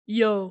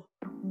Yo,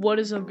 what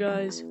is up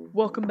guys?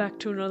 Welcome back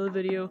to another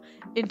video,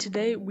 and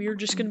today we're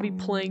just gonna be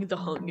playing the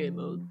hunt game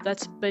mode.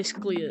 That's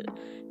basically it.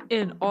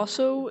 And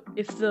also,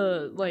 if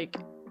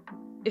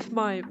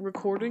my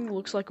recording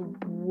looks like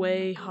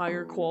way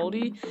higher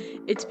quality,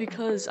 it's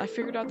because I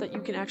figured out that you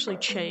can actually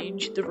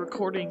change the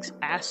recording's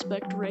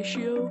aspect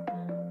ratio.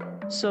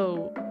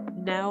 So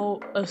now,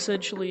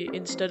 essentially,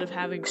 instead of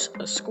having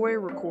a square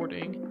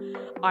recording,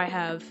 I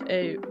have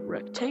a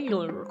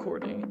rectangular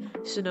recording.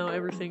 So now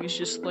everything is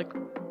just like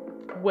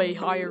way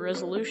higher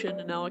resolution,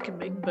 and now I can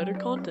make better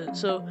content.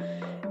 So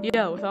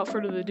yeah, without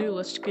further ado,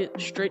 let's get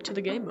straight to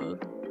the game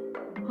mode.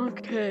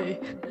 Okay.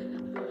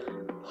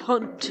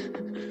 Hunt.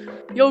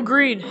 Yo,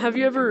 Green, have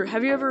you ever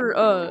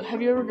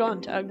gotten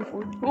tagged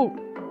before? Oh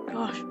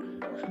gosh.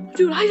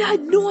 Dude, I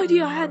had no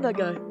idea I had that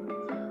guy.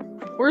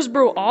 Where's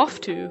bro off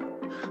to?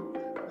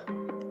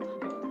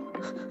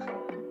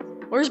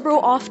 Where's bro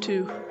off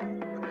to?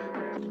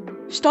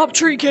 Stop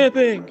tree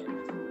camping!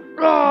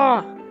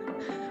 Ah!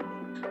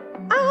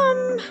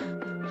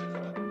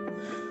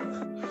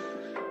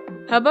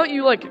 How about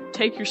you, like,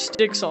 take your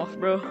sticks off,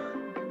 bro?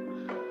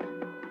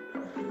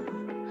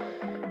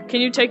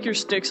 Can you take your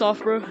sticks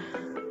off, bro?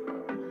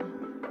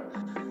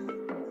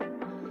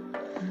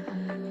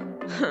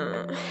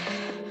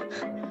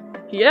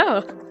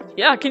 Yeah,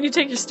 can you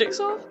take your sticks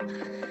off?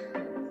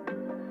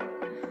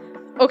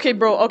 Okay,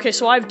 bro, okay,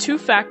 so I have two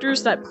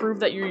factors that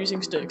prove that you're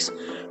using sticks.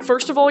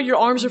 First of all, your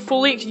arms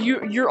are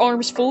your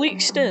arms fully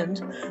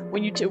extend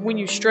when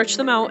you stretch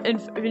them out,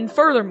 and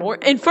furthermore,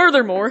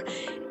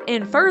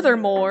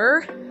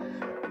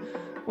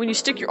 when you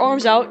stick your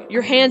arms out,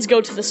 your hands go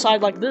to the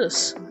side like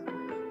this.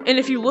 And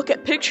if you look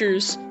at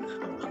pictures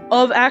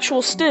of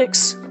actual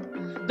sticks,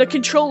 the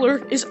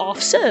controller is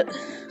offset.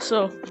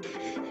 So,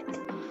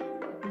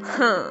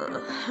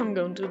 I'm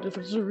going to a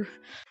different server.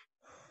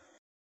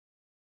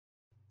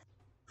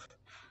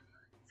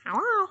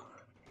 Hello?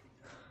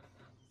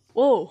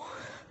 Whoa.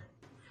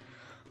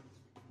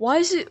 Why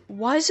does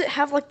it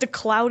have like the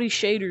cloudy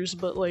shaders,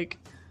 but like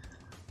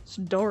it's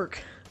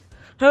dark?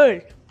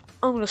 Hey,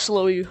 I'm gonna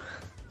slow you.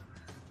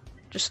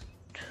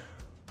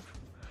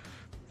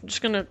 I'm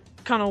just gonna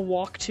kind of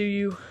walk to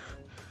you.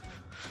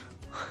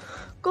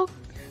 Go.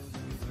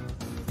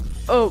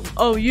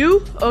 Oh,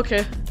 you?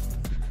 Okay.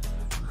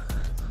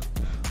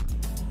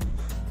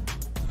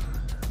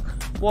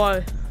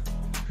 Why?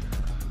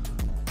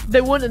 They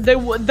wouldn't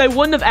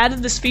have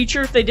added this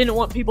feature if they didn't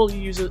want people to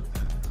use it.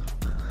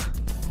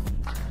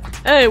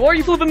 Hey, why are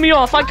you flipping me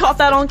off? I caught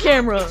that on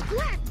camera.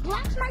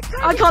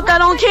 I caught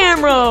that on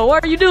camera. Why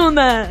are you doing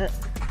that?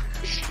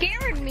 You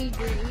scared me,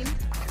 Green.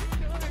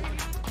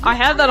 I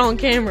have that on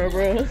camera,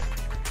 bro.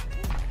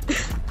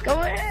 Go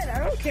ahead, I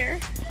don't care.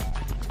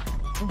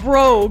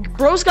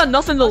 Bro's got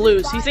nothing to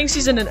lose. He thinks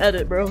he's in an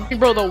edit, bro.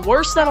 Bro, the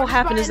worst that'll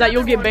happen is that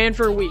you'll get banned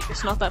for a week.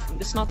 It's not that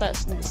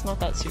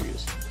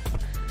serious.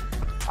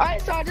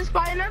 Alright, so I'll just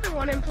buy another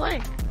one and play.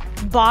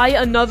 Buy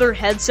another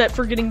headset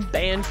for getting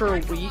banned for a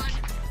week?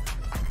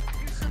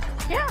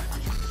 Yeah.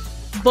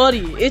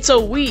 Buddy, it's a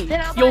week.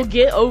 You'll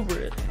get over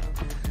it.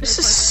 This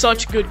is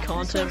such good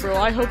content, bro.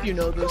 I hope you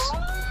know this.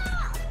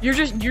 You're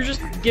just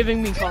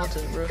giving me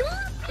content, bro.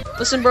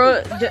 Listen,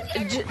 bro,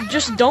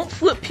 just don't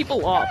flip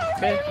people off,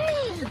 okay?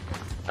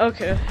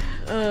 Okay.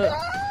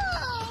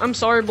 I'm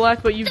sorry,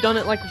 Black, but you've done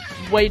it like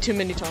way too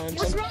many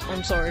times.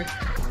 I'm sorry.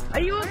 Are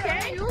you okay?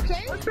 Are you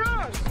okay? What's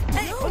wrong?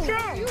 Hey, what's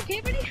wrong? Are you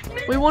okay, buddy?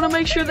 We want to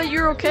make sure that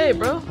you're okay,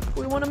 bro.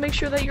 We want to make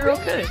sure that you're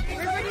okay.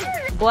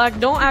 Black,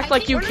 don't act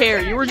like you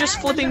care. You were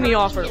just flipping me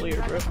off earlier,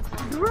 bro.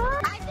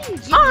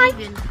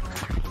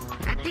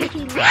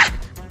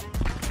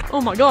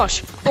 Oh my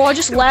gosh. Oh, I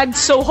just lagged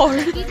so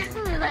hard.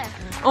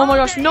 Oh my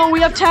gosh. No, we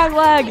have tag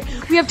lag.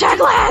 We have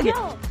tag lag.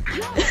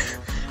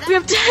 We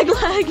have tag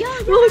lag.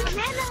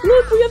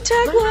 Look, we have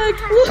tag lag.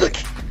 Look.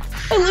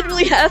 I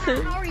literally have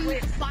it.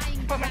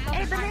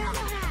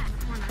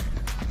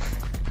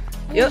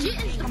 Yep.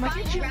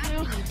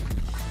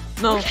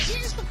 No.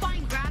 Here's the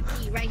fine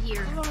gravity right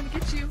here. I'm gonna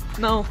get you.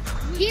 No.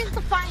 Here's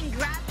the fine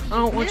gravity. I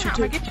don't want you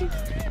to. Get you.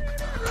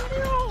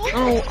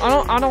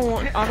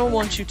 I don't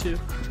want you to.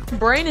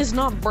 Brain is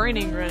not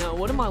braining right now.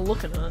 What am I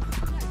looking at?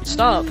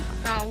 Stop.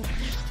 No.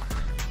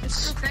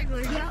 It's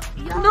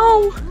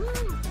No.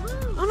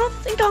 I don't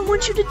think I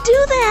want you to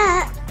do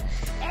that.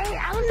 Hey,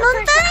 I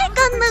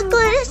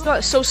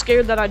got so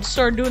scared that I just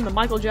started doing the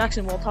Michael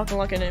Jackson while talking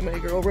like an anime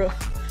girl, bro.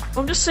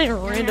 I'm just saying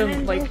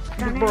random, like,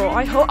 bro,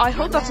 I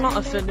hope that's not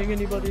offending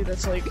anybody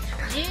that's like,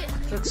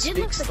 that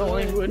speaks the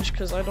language,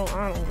 because I don't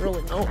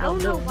really know what I'm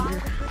doing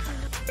here.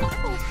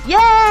 Yay!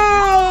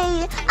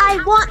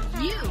 I want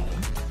you.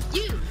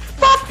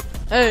 Fuck!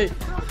 Hey!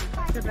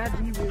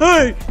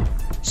 Hey!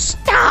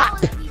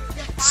 Stop!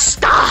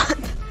 Stop!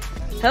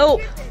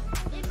 Help!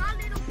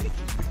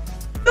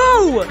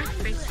 No!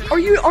 Are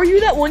you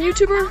that one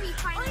YouTuber?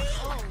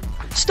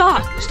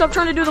 Stop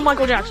trying to do the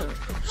Michael Jackson.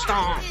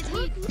 Stop.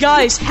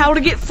 Guys, how to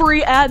get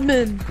free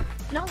admin.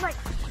 No, like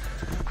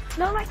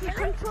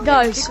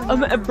Guys,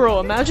 bro,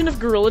 imagine if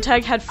Gorilla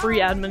Tag had free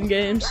admin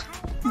games.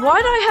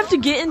 Why'd I have to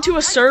get into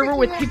a server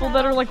with people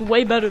that are like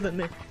way better than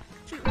me?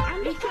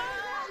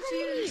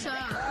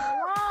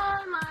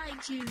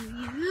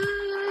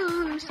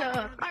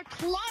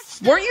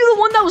 Weren't you the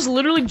one that was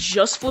literally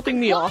just flipping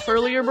me off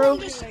earlier, bro?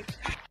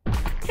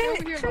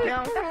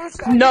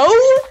 No?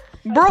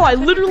 Bro, I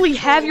literally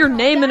have your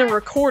name in a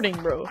recording,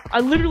 bro.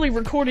 I literally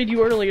recorded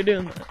you earlier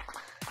doing that.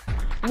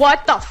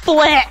 What the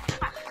flip?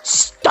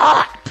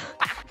 Stop!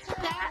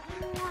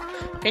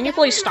 Can you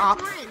please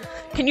stop?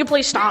 Can you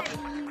please stop?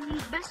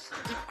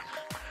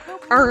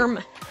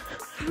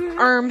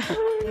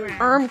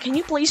 Can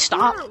you please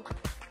stop?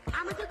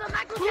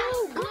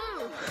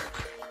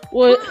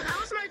 What? That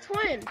was my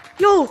twin.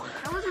 Yo!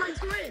 That was my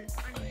twin.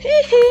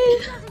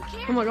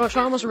 Oh my gosh,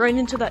 I almost ran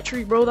into that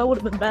tree, bro. That would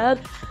have been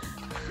bad.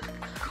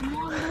 Come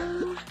on,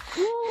 I'm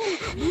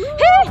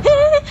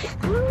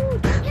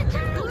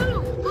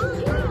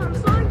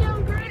slowing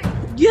down great.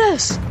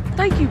 Yes!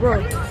 Thank you,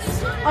 bro.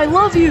 I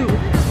love you!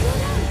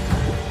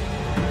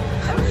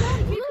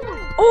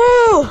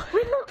 Oh!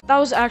 That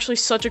was actually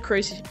such a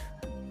crazy...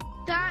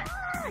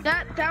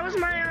 That was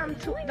my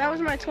that was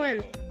my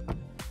twin.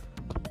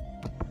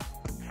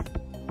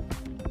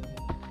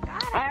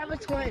 I have a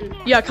twin.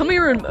 Yeah, come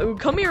here and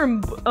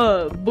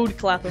booty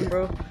clap him,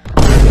 bro.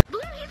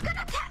 Blue, he's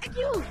gonna attack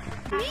you.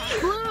 Me,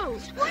 Blue.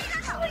 Wait,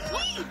 that's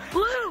me.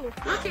 Blue.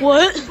 Look at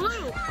What?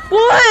 Blue.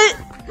 What?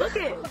 Look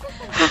it.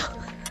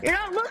 You're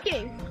not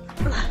looking.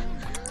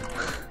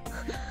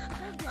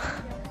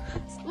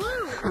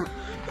 Blue.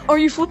 Are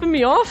you flipping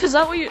me off? Is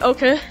that what you...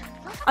 Okay.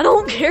 I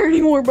don't care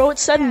anymore, bro.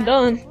 It's said and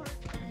done.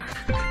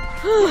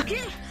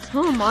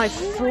 Oh my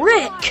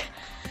frick.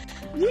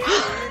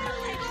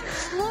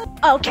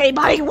 Okay,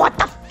 buddy, what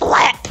the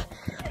flip?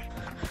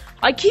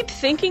 I keep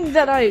thinking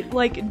that I,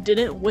 like,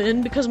 didn't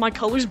win because my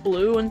color's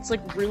blue and it's,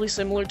 like, really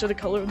similar to the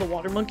color of the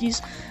water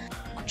monkeys.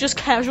 Just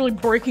casually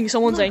breaking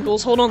someone's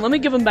ankles. Hold on, let me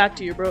give them back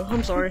to you, bro.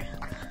 I'm sorry.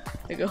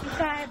 There you go.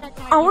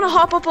 I want to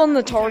hop up on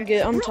the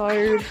target. I'm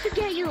tired. I have to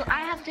get you. I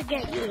have to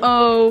get you.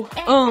 Oh, It's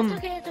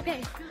okay, it's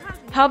okay.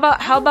 how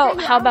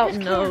about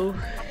no?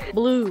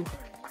 Blue.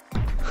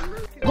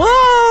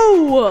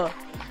 Whoa!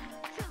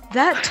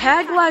 That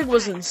tag lag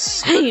was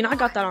insane. I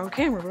got that on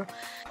camera, bro.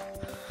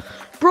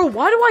 Bro,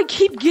 why do I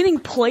keep getting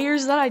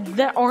players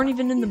that aren't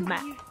even in the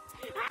map?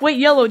 Wait,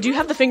 Yellow, do you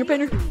have the finger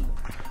painter?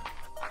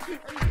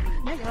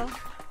 No.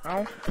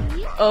 Oh,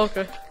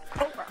 okay.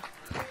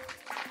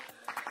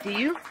 Do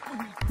you?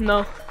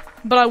 No.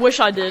 But I wish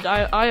I did.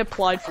 I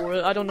applied for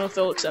it. I don't know if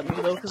they'll accept me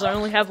though, because I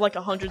only have like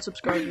 100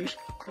 subscribers.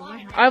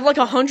 I have like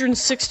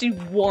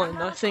 161,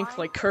 I think,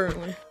 like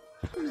currently.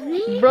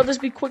 Brothers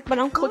be quick, but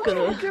I'm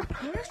quicker.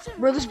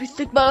 Brothers be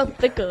thick, but I'm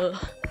thicker.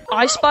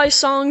 I Spy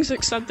songs,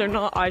 except they're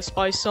not I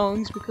Spy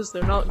songs because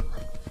they're not.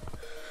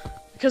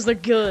 Because they're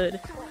good.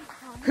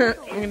 I'm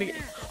gonna get.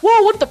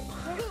 Whoa, what the?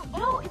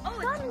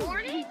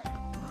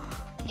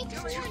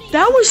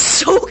 That was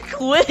so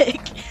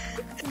quick!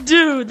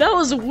 Dude, that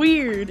was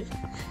weird.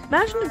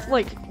 Imagine if,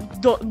 like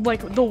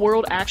the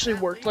world actually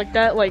worked like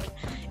that. Like,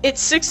 it's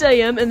 6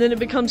 a.m. and then it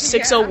becomes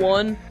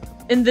 6:01,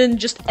 and then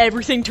just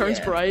everything turns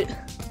bright.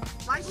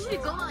 Why should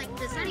it go like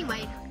this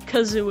anyway?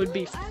 Cause it would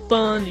be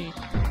funny.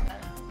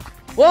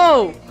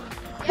 Whoa!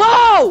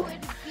 Whoa!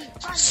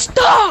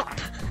 Stop!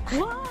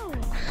 Whoa!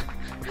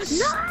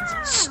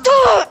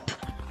 Stop!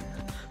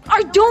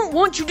 I don't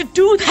want you to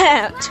do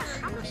that!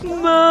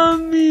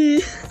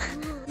 Mommy!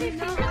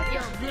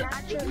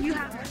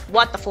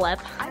 What the flip?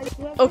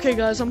 Okay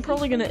guys, I'm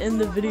probably gonna end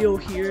the video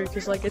here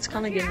because like it's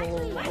kinda getting a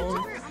little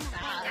long.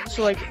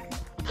 So like,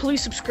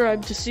 please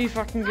subscribe to see if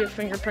I can get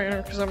finger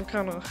painter because I'm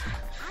kinda...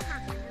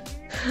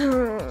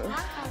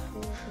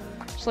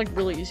 It's like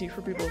really easy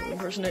for people to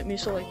impersonate me,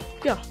 so like,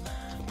 yeah.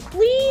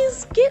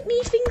 Please get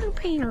me finger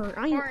painter.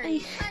 I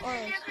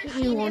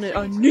want it.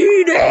 I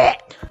need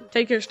it.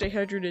 Take care, stay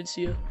hydrated.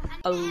 See ya.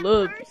 I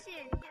love you.